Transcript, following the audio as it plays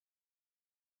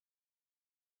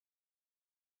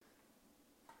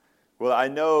Well, I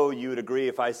know you would agree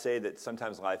if I say that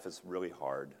sometimes life is really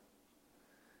hard.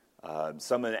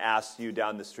 Someone asks you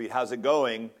down the street, how's it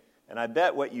going? And I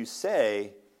bet what you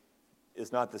say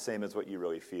is not the same as what you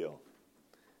really feel.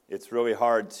 It's really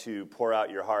hard to pour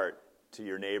out your heart to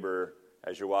your neighbor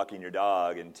as you're walking your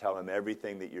dog and tell him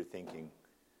everything that you're thinking.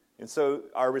 And so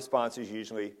our response is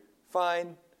usually,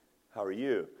 fine, how are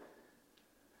you?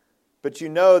 But you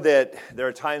know that there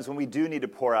are times when we do need to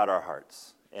pour out our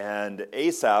hearts. And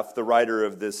Asaph, the writer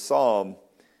of this psalm,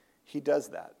 he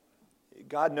does that.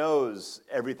 God knows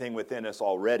everything within us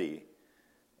already.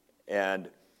 And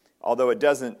although it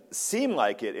doesn't seem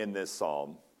like it in this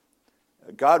psalm,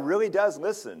 God really does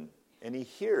listen, and he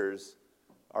hears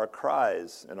our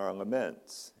cries and our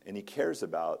laments, and he cares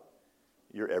about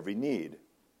your every need.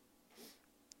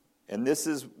 And this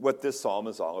is what this psalm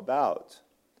is all about.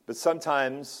 But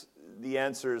sometimes the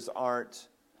answers aren't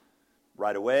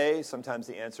right away. Sometimes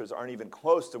the answers aren't even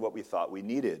close to what we thought we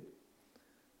needed.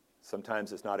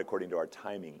 Sometimes it's not according to our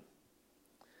timing.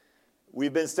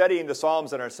 We've been studying the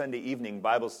Psalms in our Sunday evening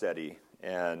Bible study,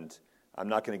 and I'm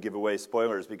not going to give away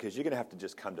spoilers because you're going to have to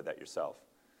just come to that yourself.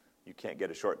 You can't get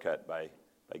a shortcut by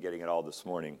getting it all this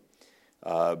morning.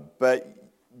 But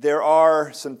there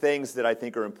are some things that I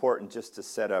think are important just to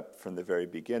set up from the very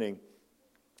beginning.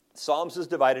 Psalms is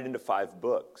divided into 5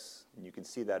 books, and you can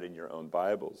see that in your own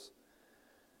Bibles.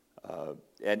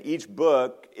 And each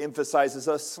book emphasizes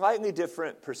a slightly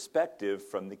different perspective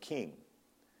from the king.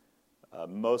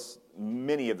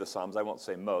 Many of the Psalms, I won't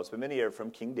say most, but many are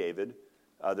from King David.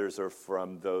 Others are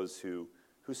from those who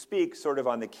speak sort of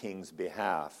on the king's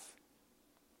behalf.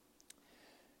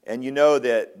 And you know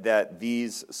that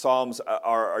these Psalms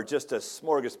are just a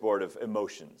smorgasbord of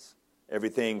emotions.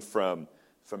 Everything from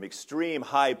extreme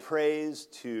high praise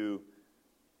to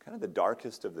kind of the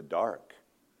darkest of the dark,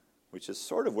 which is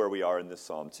sort of where we are in this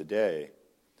psalm today.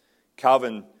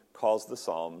 Calvin calls the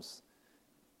Psalms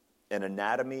an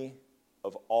anatomy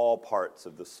of all parts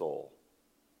of the soul.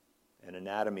 An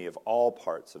anatomy of all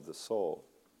parts of the soul.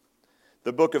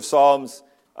 The book of Psalms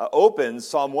opens,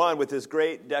 Psalm 1, with this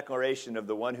great declaration of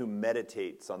the one who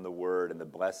meditates on the word and the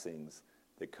blessings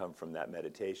that come from that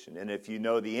meditation. And if you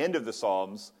know the end of the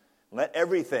Psalms, let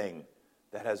everything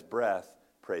that has breath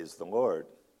praise the Lord.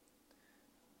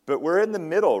 But we're in the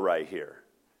middle right here.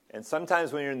 And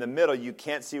sometimes when you're in the middle, you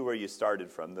can't see where you started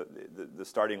from. The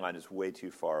starting line is way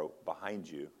too far behind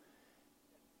you.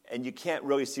 And you can't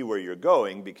really see where you're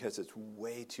going because it's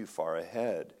way too far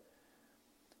ahead.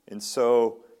 And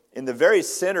so in the very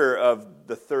center of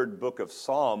the 3rd book of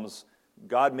Psalms,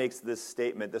 God makes this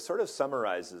statement that sort of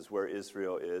summarizes where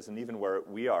Israel is and even where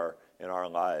we are in our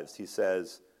lives. He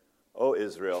says, O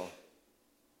Israel,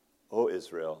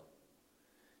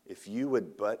 if you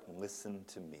would but listen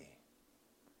to me.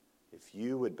 If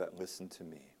you would but listen to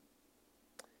me.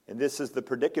 And this is the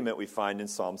predicament we find in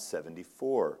Psalm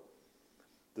 74.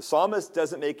 The psalmist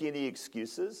doesn't make any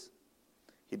excuses.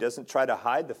 He doesn't try to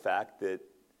hide the fact that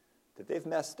they've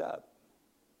messed up.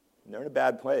 And they're in a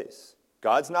bad place.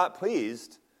 God's not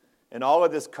pleased. And all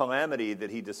of this calamity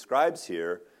that he describes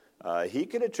here, he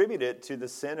can attribute it to the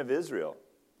sin of Israel.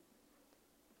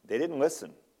 They didn't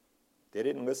listen. They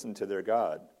didn't listen to their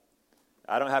God.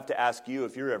 I don't have to ask you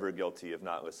if you're ever guilty of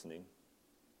not listening.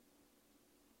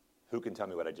 Who can tell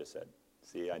me what I just said?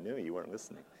 See, I knew you weren't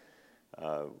listening.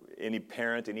 Any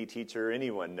parent, any teacher,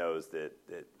 anyone knows that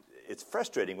it's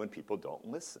frustrating when people don't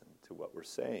listen to what we're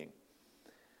saying.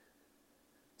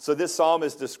 So this psalm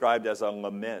is described as a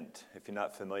lament. If you're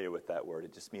not familiar with that word,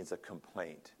 it just means a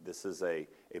complaint. This is a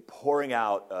pouring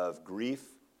out of grief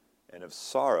and of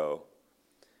sorrow.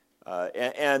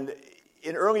 And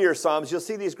in earlier psalms, you'll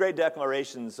see these great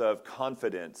declarations of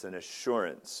confidence and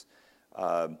assurance.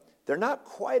 They're not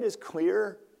quite as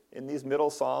clear in these middle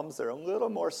psalms. They're a little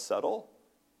more subtle,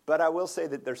 but I will say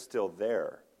that they're still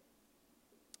there.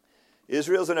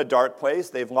 Israel's in a dark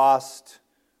place. They've lost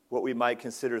what we might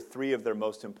consider 3 of their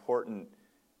most important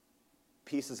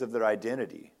pieces of their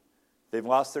identity. They've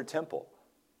lost their temple.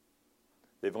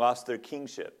 They've lost their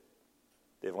kingship.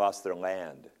 They've lost their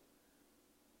land.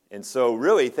 And so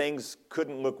really things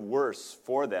couldn't look worse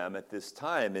for them at this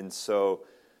time. And so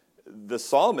the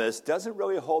psalmist doesn't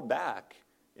really hold back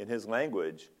in his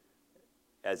language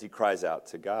as he cries out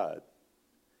to God.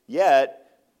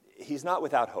 Yet, he's not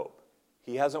without hope.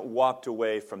 He hasn't walked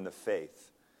away from the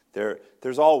faith.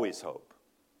 There's always hope.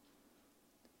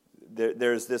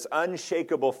 There's this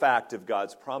unshakable fact of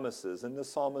God's promises, and the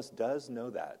psalmist does know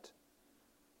that.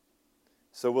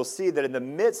 So we'll see that in the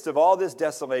midst of all this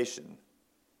desolation,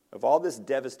 of all this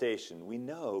devastation, we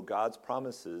know God's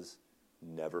promises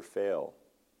never fail.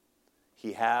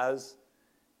 He has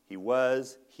He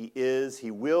was, he is,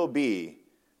 he will be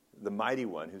the mighty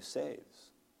one who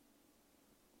saves.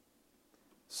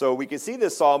 So we can see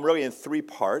this psalm really in three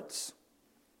parts.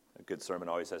 A good sermon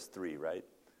always has three, right?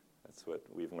 That's what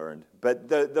we've learned. But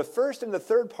the first and the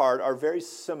third part are very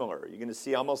similar. You're going to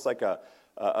see almost like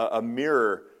a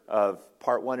mirror of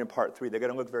part one and part three. They're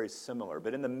going to look very similar.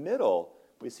 But in the middle,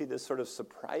 we see this sort of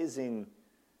surprising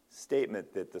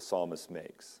statement that the psalmist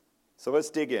makes. So let's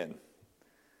dig in.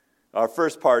 Our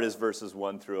first part is verses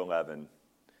 1 through 11,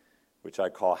 which I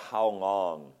call, How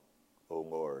Long, O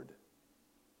Lord?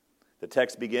 The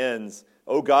text begins,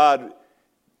 O God,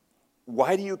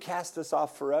 why do you cast us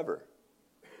off forever?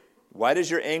 Why does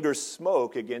your anger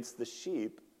smoke against the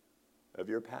sheep of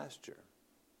your pasture?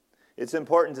 It's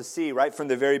important to see right from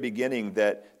the very beginning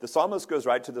that the psalmist goes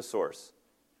right to the source.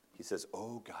 He says,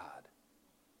 Oh God,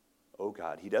 oh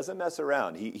God. He doesn't mess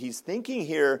around. He's thinking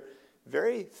here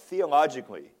very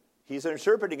theologically. He's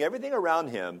interpreting everything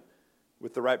around him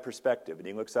with the right perspective. And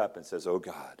he looks up and says, Oh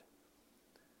God.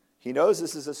 He knows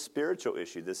this is a spiritual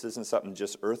issue. This isn't something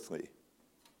just earthly.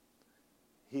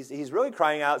 He's really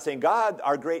crying out saying, God,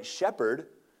 our great shepherd,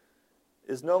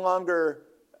 is no longer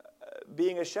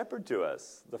being a shepherd to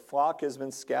us. The flock has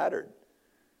been scattered.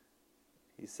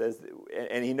 He says,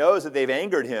 and he knows that they've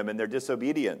angered him in their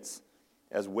disobedience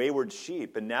as wayward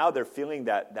sheep, and now they're feeling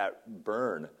that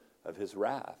burn of his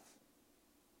wrath.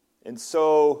 And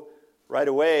so, right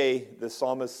away, the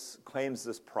psalmist claims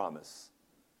this promise.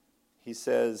 He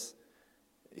says,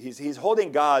 he's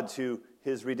holding God to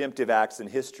his redemptive acts in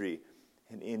history,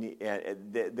 and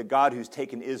the God who's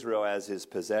taken Israel as his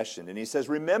possession. And he says,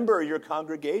 remember your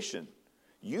congregation.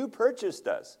 You purchased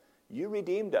us. You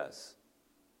redeemed us.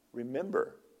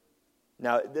 Remember.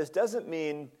 Now, this doesn't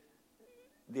mean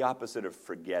the opposite of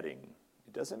forgetting.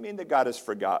 It doesn't mean that God has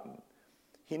forgotten.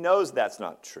 He knows that's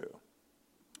not true.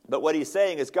 But what he's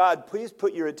saying is, God, please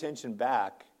put your attention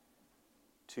back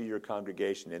to your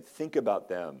congregation and think about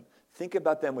them. Think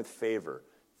about them with favor.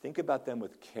 Think about them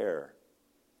with care.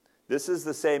 This is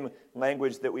the same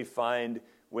language that we find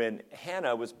when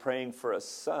Hannah was praying for a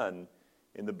son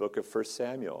in the book of 1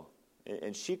 Samuel.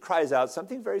 And she cries out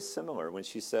something very similar when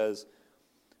she says,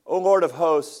 O Lord of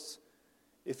hosts,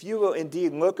 if you will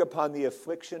indeed look upon the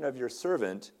affliction of your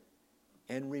servant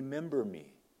and remember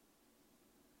me.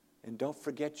 And don't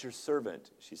forget your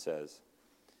servant, she says.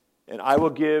 And I will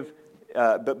give,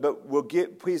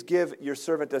 please give your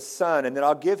servant a son, and then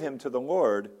I'll give him to the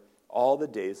Lord all the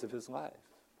days of his life.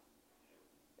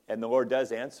 And the Lord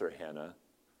does answer Hannah.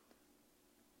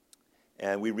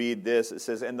 And we read this, it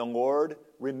says, and the Lord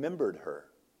remembered her.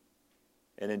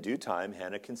 And in due time,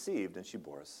 Hannah conceived, and she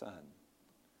bore a son.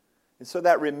 And so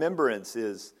that remembrance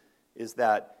is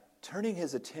that turning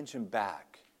his attention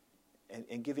back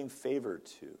and giving favor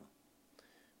to.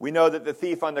 We know that the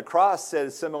thief on the cross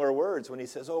says similar words when he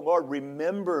says, oh Lord,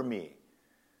 remember me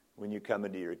when you come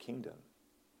into your kingdom.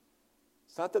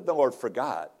 It's not that the Lord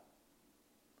forgot.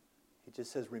 He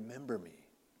just says, remember me.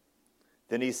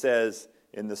 Then he says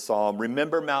in the psalm,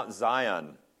 remember Mount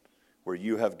Zion where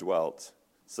you have dwelt.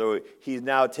 So he's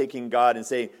now taking God and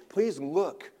saying, please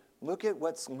look at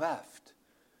what's left.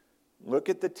 Look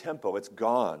at the temple, it's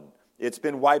gone. It's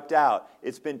been wiped out.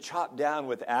 It's been chopped down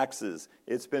with axes.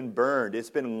 It's been burned.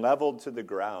 It's been leveled to the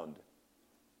ground.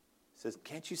 He says,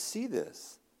 can't you see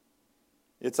this?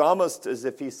 It's almost as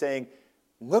if he's saying,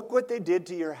 look what they did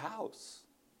to your house.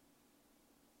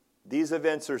 These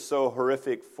events are so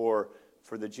horrific for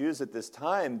the Jews at this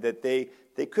time that they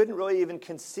couldn't really even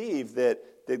conceive that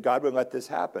God would let this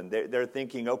happen. They're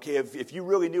thinking, okay, if you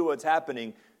really knew what's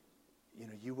happening,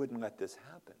 you wouldn't let this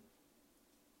happen.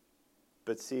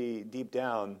 But see, deep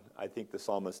down, I think the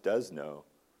psalmist does know.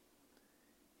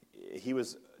 He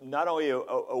was not only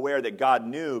aware that God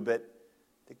knew, but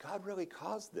that God really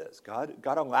caused this. God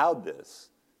allowed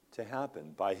this to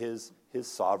happen by his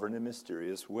sovereign and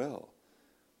mysterious will.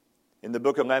 In the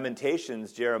book of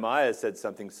Lamentations, Jeremiah said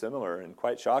something similar and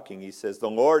quite shocking. He says, the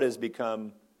Lord has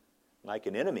become like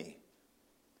an enemy.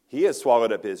 He has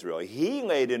swallowed up Israel. He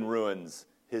laid in ruins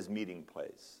his meeting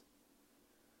place.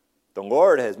 The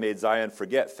Lord has made Zion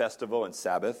forget festival and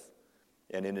Sabbath,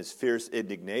 and in his fierce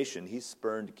indignation, he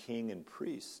spurned king and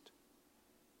priest.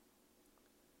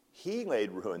 He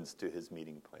laid ruins to his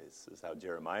meeting place, is how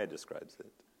Jeremiah describes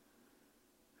it.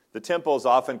 The temple is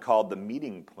often called the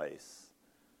meeting place.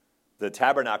 The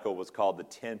tabernacle was called the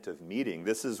tent of meeting.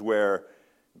 This is where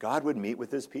God would meet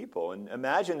with his people. And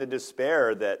imagine the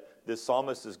despair that this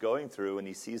psalmist is going through when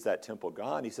he sees that temple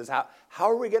gone. He says, how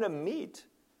are we going to meet?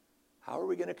 How are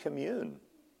we going to commune?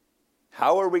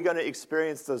 How are we going to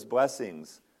experience those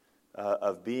blessings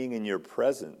of being in your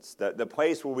presence, the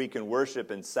place where we can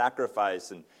worship and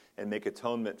sacrifice and make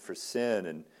atonement for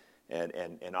sin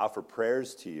and offer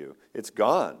prayers to you. It's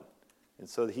gone. And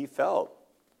so he felt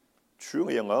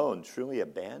truly alone, truly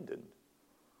abandoned.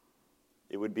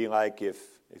 It would be like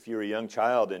if you were a young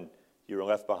child and you were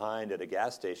left behind at a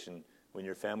gas station when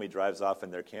your family drives off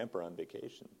in their camper on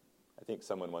vacation. I think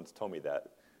someone once told me that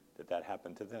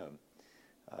happened to them.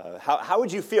 How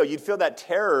would you feel? You'd feel that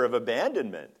terror of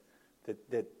abandonment,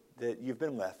 that you've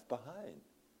been left behind.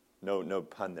 No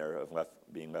pun there of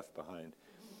being left behind.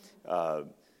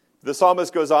 The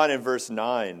psalmist goes on in verse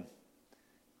 9.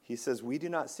 He says, we do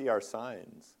not see our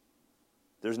signs.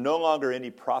 There's no longer any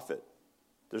prophet.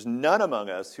 There's none among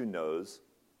us who knows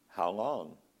how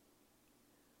long.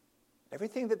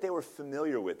 Everything that they were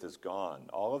familiar with is gone.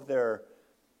 All of their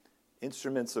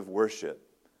instruments of worship,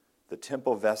 the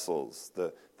temple vessels,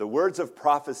 the words of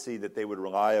prophecy that they would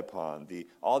rely upon,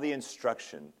 all the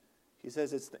instruction. He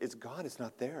says it's gone, it's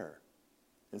not there.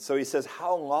 And so he says,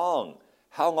 how long?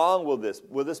 How long will this?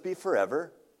 Will this be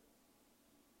forever?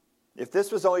 If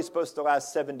this was only supposed to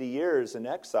last 70 years in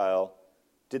exile,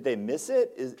 did they miss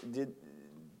it?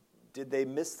 Did they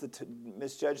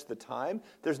misjudge the time?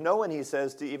 There's no one, he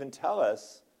says, to even tell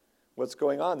us what's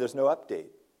going on. There's no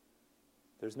update.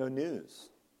 There's no news.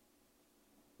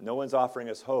 No one's offering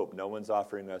us hope. No one's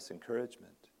offering us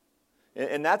encouragement.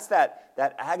 And that's that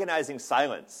agonizing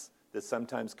silence that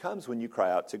sometimes comes when you cry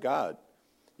out to God.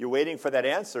 You're waiting for that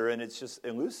answer, and it's just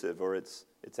elusive or it's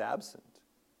absent.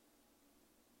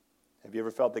 Have you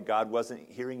ever felt that God wasn't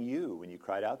hearing you when you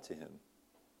cried out to him?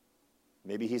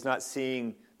 Maybe he's not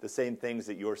seeing the same things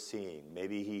that you're seeing.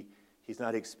 Maybe he's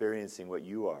not experiencing what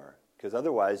you are. Because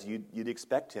otherwise, you'd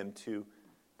expect him to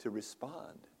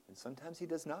respond. And sometimes he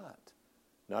does not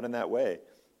in that way.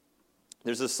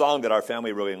 There's a song that our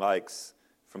family really likes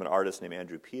from an artist named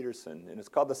Andrew Peterson, and it's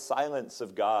called The Silence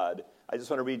of God. I just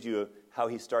want to read you how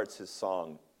he starts his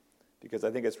song, because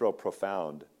I think it's real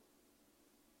profound.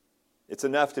 It's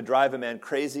enough to drive a man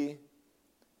crazy.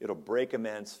 It'll break a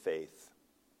man's faith.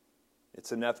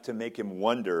 It's enough to make him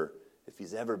wonder if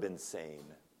he's ever been sane.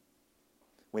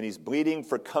 When he's bleeding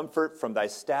for comfort from thy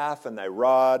staff and thy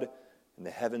rod, and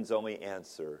the heaven's only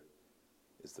answer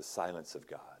is the silence of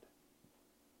God.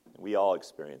 We all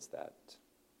experience that.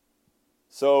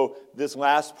 So this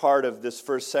last part of this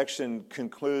first section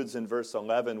concludes in verse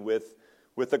 11 with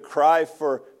a cry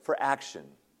for action,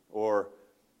 or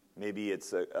maybe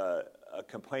it's a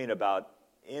complaint about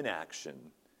inaction.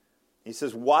 He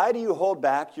says, why do you hold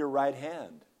back your right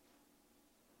hand?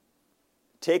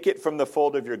 Take it from the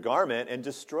fold of your garment and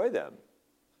destroy them.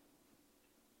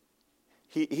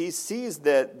 He sees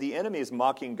that the enemy is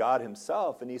mocking God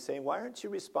himself, and he's saying, why aren't you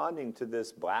responding to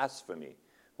this blasphemy?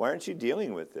 Why aren't you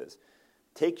dealing with this?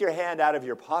 Take your hand out of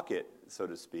your pocket, so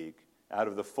to speak, out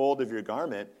of the fold of your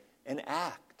garment, and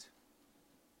act.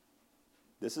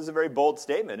 This is a very bold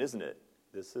statement, isn't it?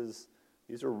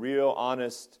 These are real,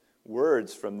 honest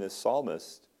words from this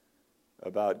psalmist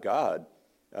about God.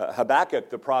 Habakkuk,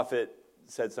 the prophet,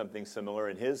 said something similar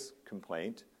in his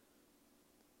complaint.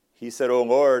 He said, O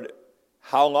Lord,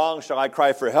 how long shall I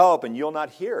cry for help and you'll not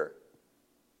hear?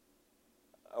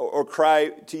 Or cry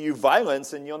to you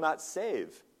violence and you'll not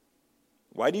save?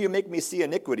 Why do you make me see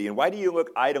iniquity, and why do you look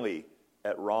idly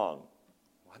at wrong?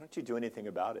 Why don't you do anything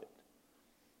about it?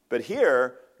 But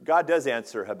here, God does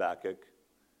answer Habakkuk.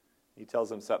 He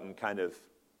tells him something kind of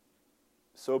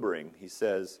sobering. He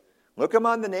says, look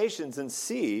among the nations and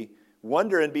see,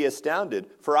 wonder and be astounded,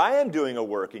 for I am doing a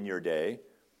work in your day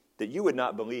that you would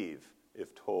not believe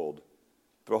if told.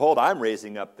 Behold, I'm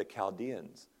raising up the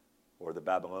Chaldeans, or the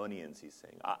Babylonians, he's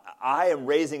saying. I am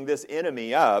raising this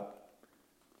enemy up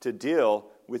to deal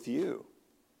with you.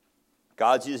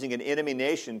 God's using an enemy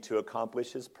nation to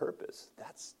accomplish his purpose.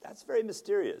 That's very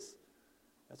mysterious.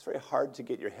 That's very hard to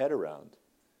get your head around.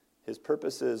 His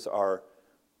purposes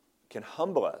can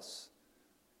humble us,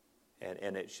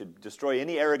 and it should destroy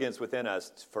any arrogance within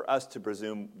us for us to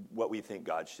presume what we think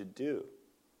God should do.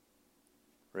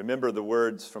 Remember the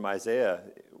words from Isaiah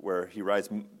where he writes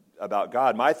about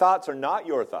God, my thoughts are not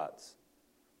your thoughts,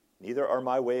 neither are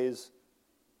my ways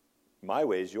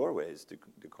your ways,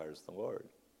 declares the Lord.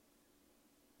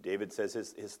 David says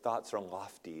his thoughts are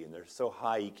lofty and they're so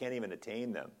high he can't even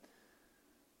attain them.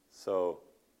 So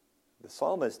the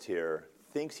psalmist here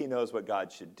thinks he knows what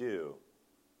God should do,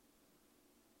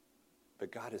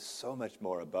 but God is so much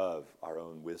more above our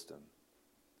own wisdom.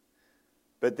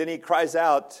 But then he cries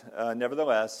out,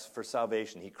 nevertheless, for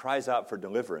salvation. He cries out for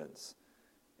deliverance.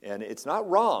 And it's not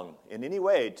wrong in any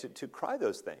way to cry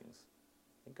those things.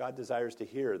 God desires to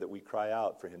hear that we cry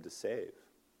out for him to save.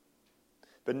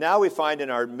 But now we find in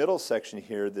our middle section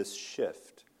here this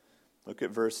shift. Look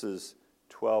at verses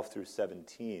 12 through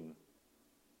 17.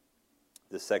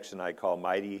 This section I call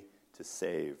Mighty to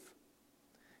Save.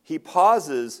 He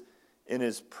pauses in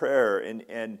his prayer,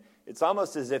 and it's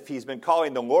almost as if he's been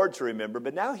calling the Lord to remember,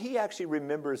 but now he actually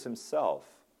remembers himself.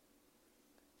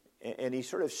 And he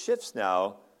sort of shifts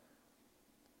now.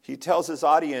 He tells his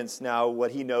audience now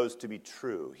what he knows to be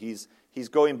true. He's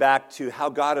going back to how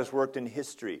God has worked in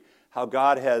history, how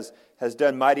God has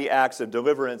done mighty acts of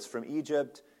deliverance from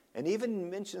Egypt, and even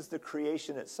mentions the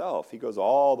creation itself. He goes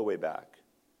all the way back.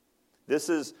 This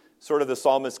is sort of the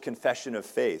psalmist's confession of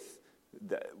faith,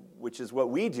 which is what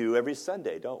we do every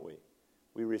Sunday, don't we?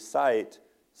 We recite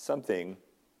something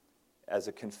as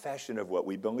a confession of what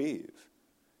we believe.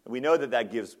 And we know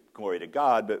that gives glory to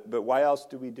God, but why else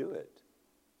do we do it?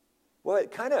 Well,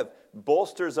 it kind of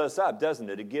bolsters us up, doesn't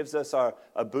it? It gives us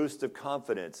a boost of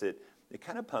confidence. It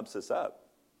kind of pumps us up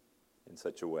in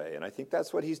such a way. And I think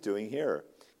that's what he's doing here.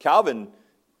 Calvin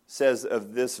says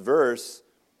of this verse,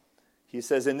 he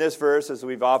says, in this verse, as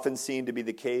we've often seen to be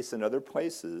the case in other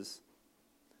places,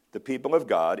 the people of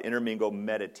God intermingle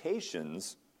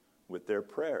meditations with their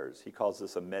prayers. He calls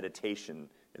this a meditation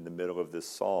in the middle of this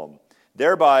psalm,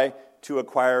 thereby to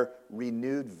acquire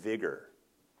renewed vigor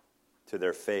to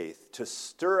their faith, to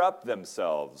stir up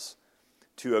themselves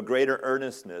to a greater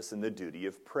earnestness in the duty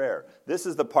of prayer. This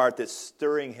is the part that's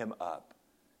stirring him up.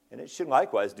 And it should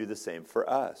likewise do the same for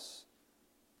us.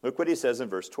 Look what he says in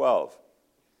verse 12.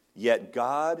 Yet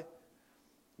God,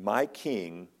 my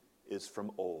King, is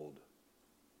from old.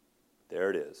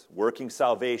 There it is, working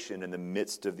salvation in the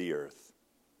midst of the earth.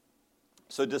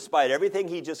 So despite everything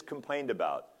he just complained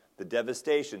about, the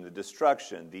devastation, the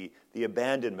destruction, the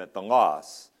abandonment, the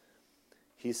loss,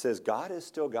 he says God is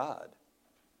still God,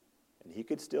 and he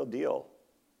could still deal.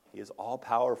 He is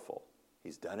all-powerful.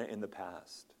 He's done it in the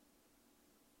past.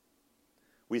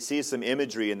 We see some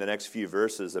imagery in the next few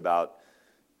verses about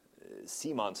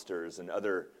sea monsters and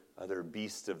other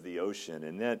beasts of the ocean,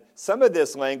 and that some of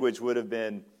this language would have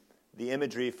been the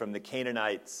imagery from the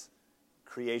Canaanites'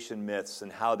 creation myths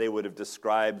and how they would have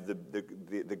described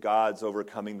the gods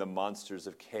overcoming the monsters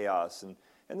of chaos.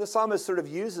 And the psalmist sort of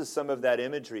uses some of that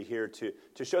imagery here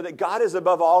to show that God is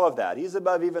above all of that. He's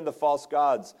above even the false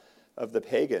gods of the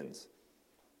pagans.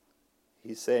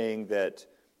 He's saying that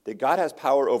God has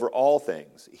power over all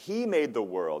things. He made the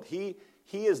world. He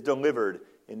is delivered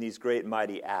in these great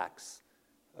mighty acts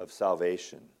of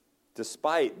salvation,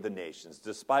 despite the nations,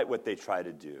 despite what they try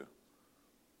to do.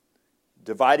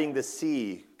 Dividing the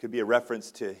sea could be a reference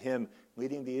to him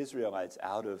leading the Israelites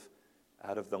out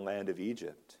of the land of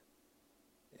Egypt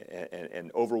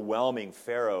and overwhelming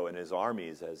Pharaoh and his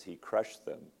armies as he crushed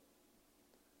them.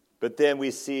 But then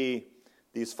we see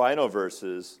these final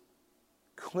verses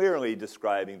clearly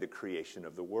describing the creation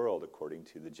of the world according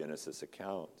to the Genesis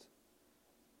account.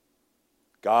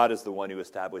 God is the one who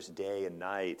established day and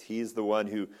night. He's the one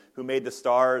who made the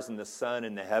stars and the sun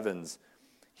and the heavens.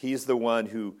 He's the one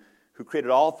who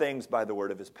created all things by the word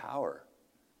of his power.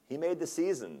 He made the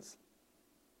seasons.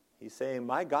 He's saying,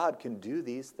 my God can do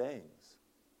these things.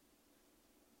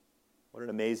 What an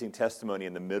amazing testimony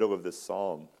in the middle of this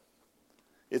psalm.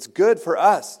 It's good for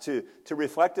us to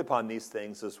reflect upon these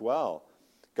things as well.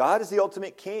 God is the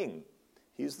ultimate king.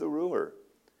 He's the ruler.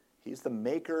 He's the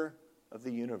maker of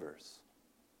the universe.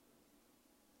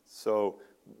 So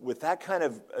with that kind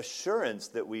of assurance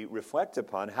that we reflect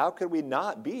upon, how could we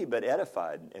not be but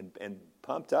edified and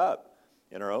pumped up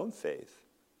in our own faith?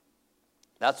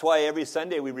 That's why every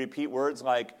Sunday we repeat words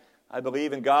like, I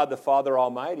believe in God the Father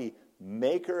Almighty,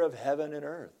 maker of heaven and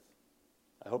earth.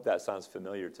 I hope that sounds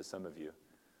familiar to some of you.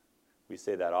 We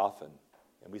say that often,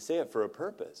 and we say it for a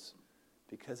purpose,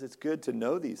 because it's good to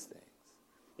know these things.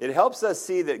 It helps us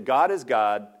see that God is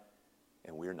God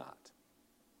and we're not.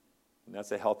 And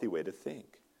that's a healthy way to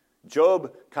think.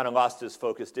 Job kind of lost his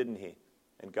focus, didn't he?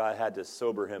 And God had to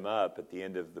sober him up at the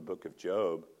end of the book of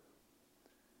Job.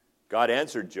 God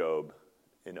answered Job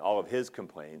in all of his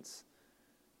complaints.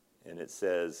 And it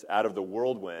says, out of the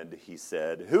whirlwind, he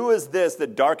said, who is this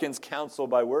that darkens counsel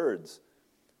by words?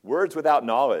 Words without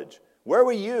knowledge. Where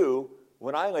were you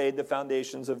when I laid the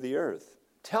foundations of the earth?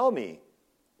 Tell me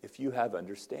if you have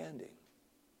understanding.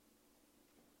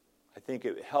 I think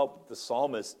it helped the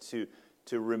psalmist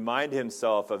to remind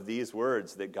himself of these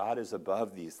words, that God is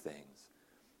above these things.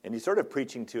 And he's sort of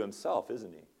preaching to himself,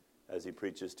 isn't he, as he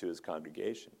preaches to his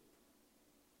congregation.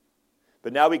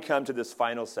 But now we come to this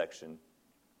final section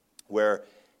where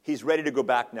he's ready to go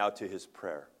back now to his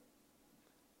prayer.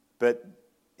 But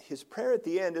his prayer at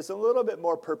the end is a little bit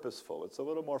more purposeful. It's a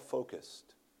little more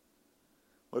focused.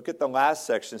 Look at the last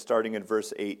section starting in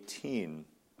verse 18.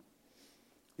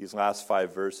 These last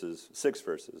 6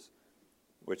 verses,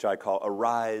 which I call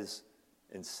arise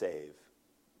and save.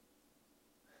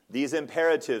 These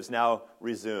imperatives now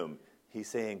resume. He's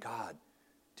saying, God,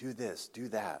 do this, do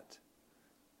that.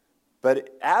 But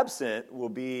absent will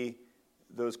be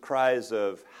those cries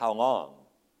of how long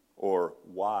or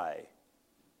why.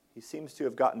 He seems to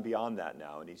have gotten beyond that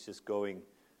now, and he's just going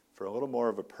for a little more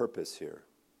of a purpose here.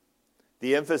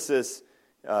 The emphasis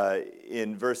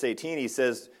in verse 18, he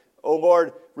says, O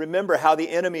Lord, remember how the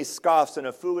enemy scoffs and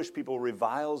a foolish people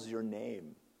reviles your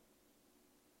name.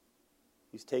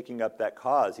 He's taking up that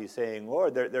cause. He's saying,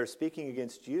 Lord, they're speaking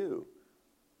against you.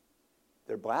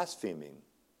 They're blaspheming.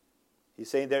 He's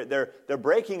saying they're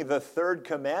breaking the third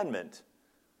commandment.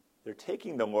 They're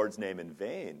taking the Lord's name in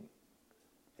vain.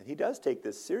 And he does take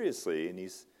this seriously, and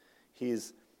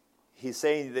he's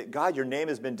saying that, God, your name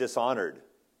has been dishonored.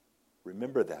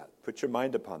 Remember that. Put your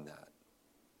mind upon that.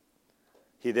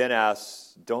 He then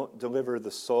asks, don't deliver the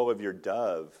soul of your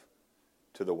dove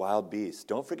to the wild beasts.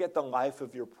 Don't forget the life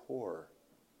of your poor.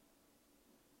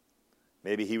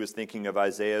 Maybe he was thinking of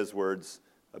Isaiah's words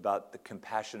about the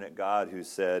compassionate God who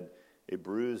said, a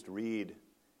bruised reed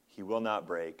he will not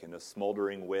break, and a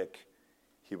smoldering wick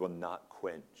he will not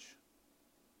quench.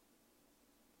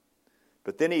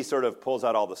 But then he sort of pulls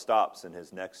out all the stops in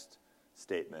his next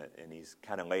statement, and he's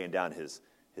kind of laying down his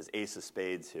ace of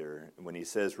spades here when he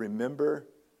says, remember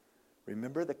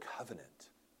the covenant.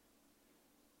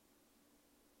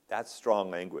 That's strong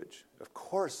language. Of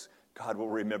course, God will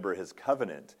remember his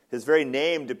covenant. His very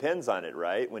name depends on it,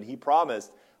 right? When he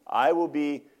promised, I will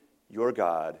be your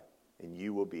God, and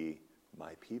you will be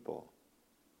my people.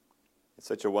 It's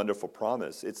such a wonderful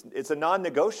promise. It's a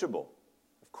non-negotiable.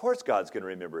 Of course God's going to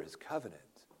remember his covenant.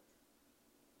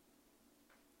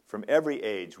 From every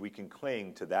age, we can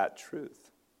cling to that truth.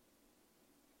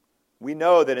 We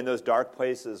know that in those dark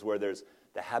places where there's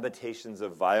the habitations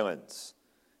of violence,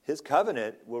 his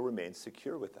covenant will remain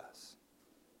secure with us.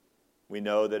 We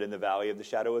know that in the valley of the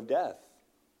shadow of death,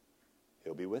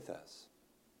 he'll be with us.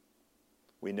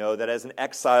 We know that as an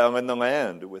exile in the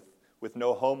land with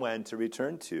no homeland to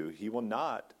return to, he will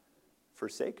not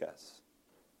forsake us.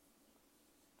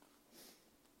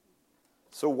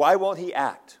 So why won't he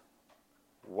act?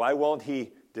 Why won't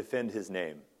he defend his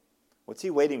name? What's he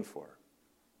waiting for?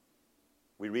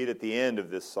 We read at the end of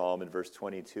this psalm in verse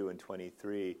 22 and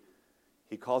 23,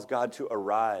 he calls God to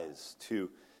arise, to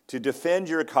defend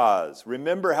your cause.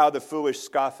 Remember how the foolish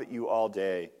scoff at you all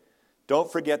day.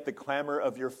 Don't forget the clamor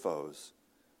of your foes,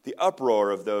 the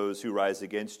uproar of those who rise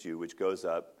against you, which goes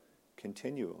up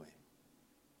continually.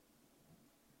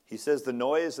 He says the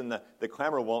noise and the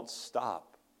clamor won't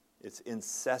stop. It's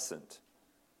incessant.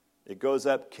 It goes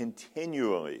up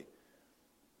continually.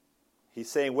 He's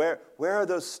saying, where are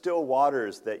those still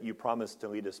waters that you promised to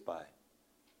lead us by?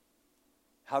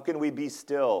 How can we be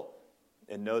still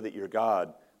and know that you're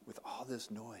God with all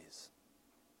this noise?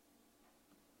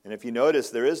 And if you notice,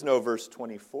 there is no verse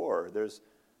 24. There's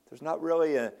not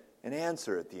really an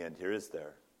answer at the end here, is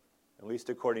there? At least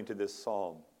according to this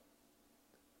psalm.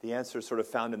 The answer is sort of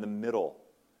found in the middle,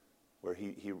 where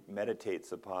he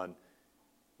meditates upon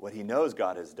what he knows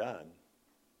God has done.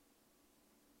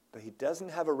 But he doesn't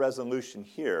have a resolution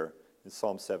here in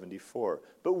Psalm 74.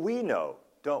 But we know,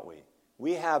 don't we?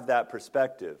 We have that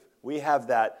perspective. We have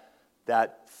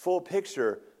that full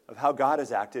picture of how God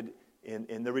has acted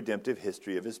in the redemptive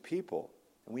history of his people.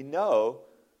 And we know,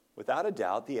 without a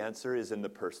doubt, the answer is in the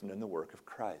person and the work of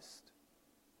Christ.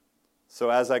 So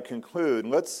as I conclude,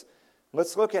 let's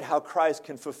look at how Christ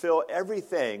can fulfill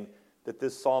everything that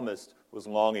this psalmist was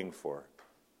longing for.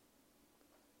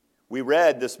 We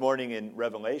read this morning in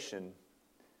Revelation,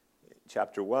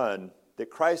 chapter 1, that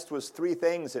Christ was 3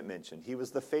 things it mentioned. He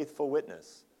was the faithful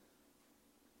witness.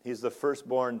 He's the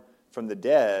firstborn from the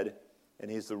dead, and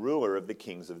he's the ruler of the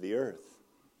kings of the earth.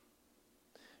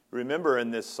 Remember in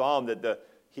this psalm that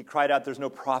he cried out, there's no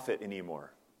prophet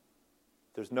anymore.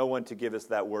 There's no one to give us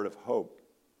that word of hope.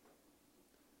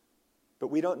 But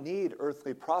we don't need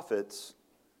earthly prophets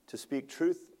to speak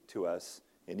truth to us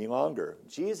any longer.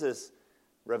 Jesus,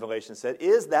 Revelation said,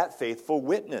 is that faithful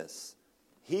witness.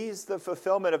 He's the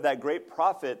fulfillment of that great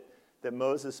prophet that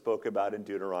Moses spoke about in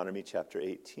Deuteronomy chapter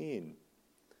 18.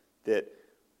 That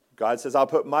God says, I'll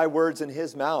put my words in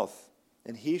his mouth,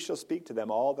 and he shall speak to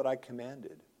them all that I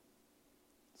commanded.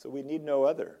 So we need no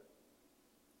other.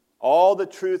 All the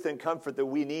truth and comfort that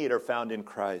we need are found in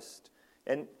Christ.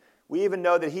 And we even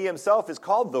know that he himself is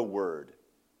called the Word.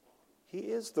 He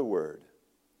is the Word.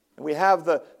 And we have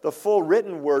the full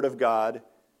written Word of God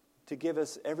to give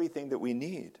us everything that we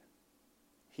need.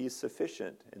 He's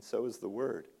sufficient, and so is the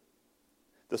Word.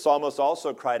 The psalmist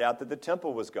also cried out that the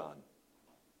temple was gone.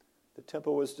 The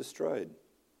temple was destroyed.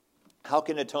 How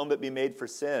can atonement be made for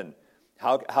sin?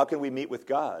 How can we meet with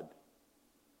God?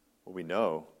 Well, we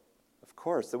know, of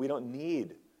course, that we don't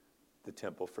need the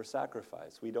temple for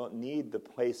sacrifice. We don't need the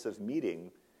place of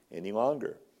meeting any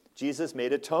longer. Jesus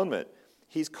made atonement.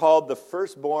 He's called the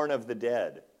firstborn of the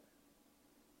dead.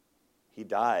 He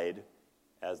died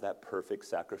as that perfect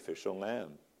sacrificial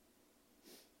lamb.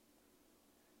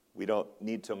 We don't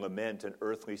need to lament an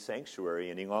earthly sanctuary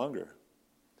any longer.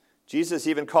 Jesus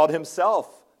even called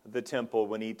himself the temple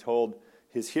when he told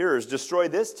his hearers, destroy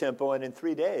this temple, and in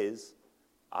 3 days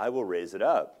I will raise it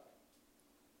up.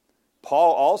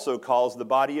 Paul also calls the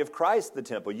body of Christ the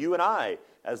temple, you and I,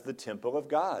 as the temple of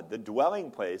God, the dwelling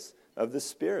place of the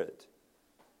Spirit.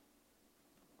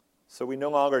 So we no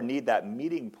longer need that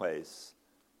meeting place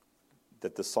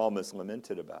that the psalmist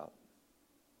lamented about.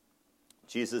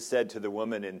 Jesus said to the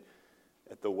woman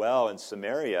at the well in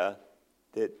Samaria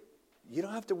that you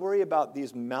don't have to worry about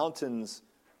these mountains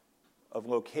of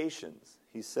locations.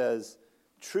 He says,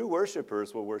 true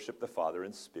worshipers will worship the Father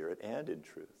in spirit and in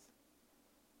truth.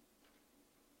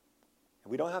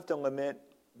 And we don't have to lament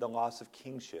the loss of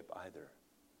kingship either.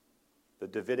 The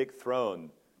Davidic throne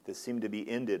that seemed to be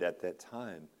ended at that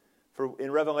time. For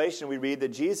in Revelation we read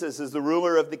that Jesus is the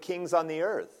ruler of the kings on the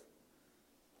earth.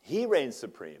 He reigns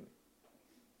supreme.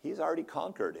 He's already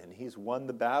conquered and he's won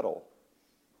the battle.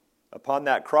 Upon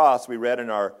that cross, we read in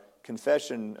our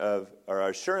confession of our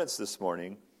assurance this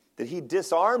morning that he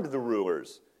disarmed the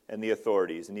rulers and the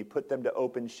authorities and he put them to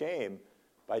open shame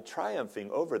by triumphing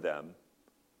over them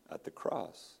at the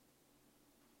cross.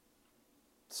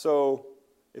 So,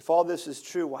 if all this is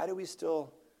true, why do we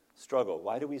still struggle?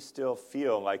 Why do we still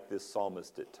feel like this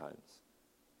psalmist at times?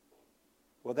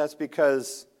 Well, that's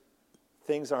because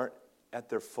things aren't at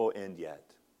their full end yet.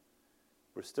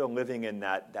 We're still living in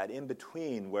that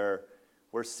in-between where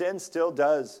sin still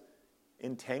does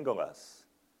entangle us.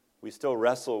 We still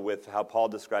wrestle with how Paul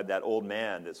described that old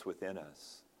man that's within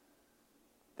us.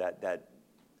 That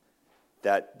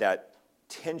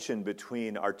tension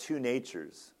between our two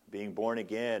natures, being born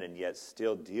again and yet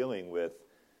still dealing with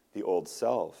the old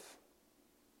self.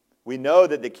 We know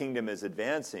that the kingdom is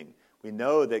advancing. We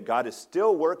know that God is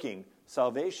still working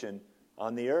salvation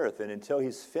on the earth. And until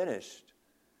he's finished,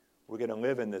 we're going to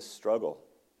live in this struggle.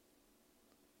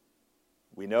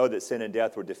 We know that sin and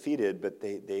death were defeated, but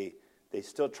they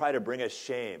still try to bring us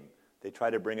shame. They try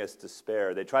to bring us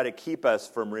despair. They try to keep us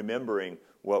from remembering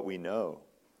what we know.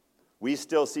 We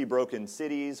still see broken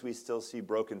cities. We still see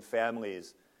broken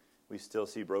families. We still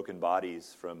see broken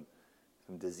bodies from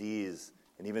disease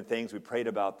and even things we prayed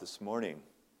about this morning.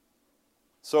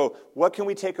 So what can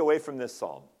we take away from this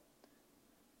psalm?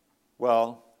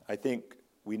 Well, I think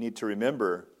we need to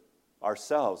remember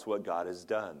ourselves what God has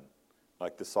done,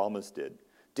 like the psalmist did.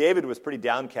 David was pretty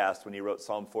downcast when he wrote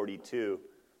Psalm 42.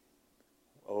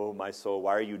 Oh, my soul,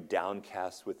 why are you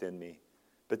downcast within me?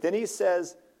 But then he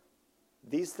says,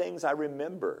 these things I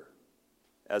remember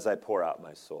as I pour out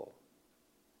my soul.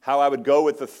 How I would go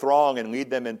with the throng and lead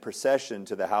them in procession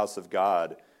to the house of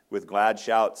God with glad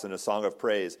shouts and a song of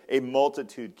praise, a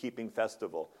multitude keeping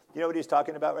festival. You know what he's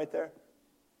talking about right there?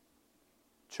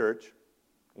 Church,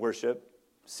 worship,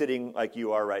 sitting like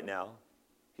you are right now.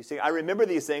 He's saying, I remember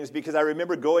these things because I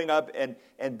remember going up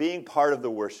and being part of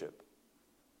the worship.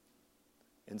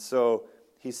 And so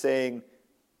he's saying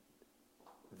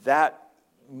that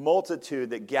multitude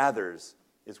that gathers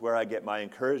is where I get my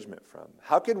encouragement from.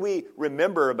 How can we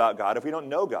remember about God if we don't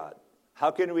know God?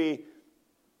 How can we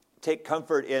take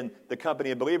comfort in the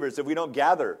company of believers if we don't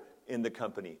gather in the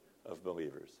company of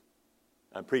believers?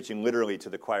 I'm preaching literally to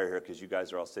the choir here because you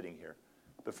guys are all sitting here.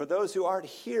 But for those who aren't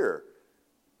here,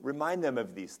 remind them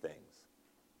of these things,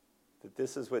 that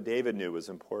this is what David knew was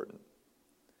important.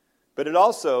 But it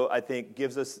also, I think,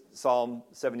 gives us, Psalm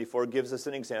 74 gives us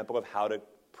an example of how to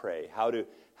pray, how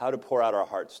to pour out our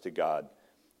hearts to God.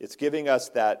 It's giving us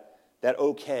that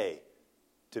okay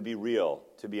to be real,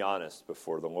 to be honest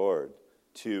before the Lord,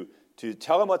 to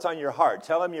tell him what's on your heart,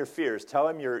 tell him your fears, tell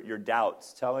him your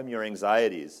doubts, tell him your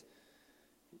anxieties,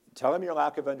 tell him your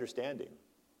lack of understanding,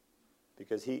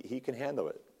 because he can handle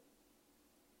it.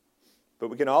 But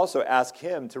we can also ask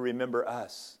him to remember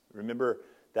us, remember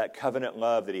that covenant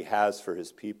love that he has for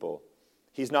his people.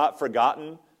 He's not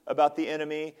forgotten about the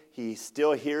enemy. He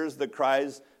still hears the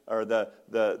cries or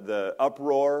the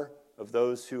uproar of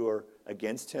those who are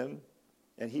against him,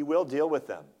 and he will deal with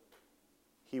them.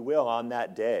 He will on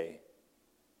that day.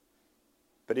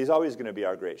 But he's always going to be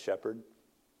our great shepherd.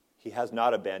 He has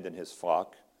not abandoned his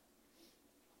flock.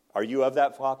 Are you of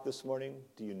that flock this morning?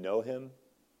 Do you know him?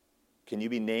 Can you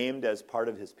be named as part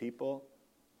of his people?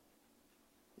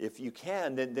 If you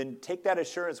can, then take that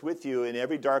assurance with you in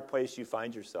every dark place you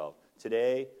find yourself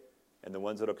today and the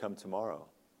ones that will come tomorrow.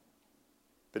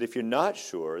 But if you're not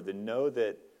sure, then know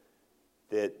that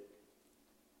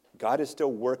God is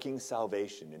still working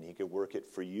salvation, and he could work it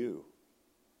for you.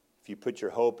 If you put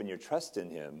your hope and your trust in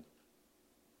him,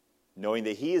 knowing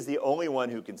that he is the only one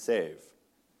who can save.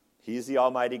 He is the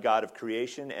almighty God of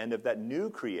creation and of that new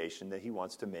creation that he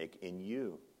wants to make in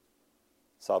you.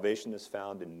 Salvation is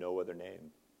found in no other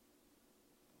name.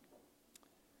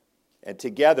 And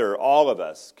together, all of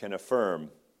us can affirm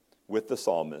with the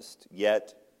psalmist,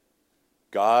 yet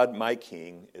God, my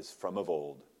King, is from of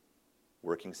old,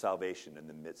 working salvation in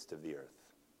the midst of the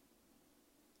earth.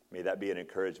 May that be an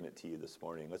encouragement to you this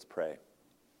morning. Let's pray.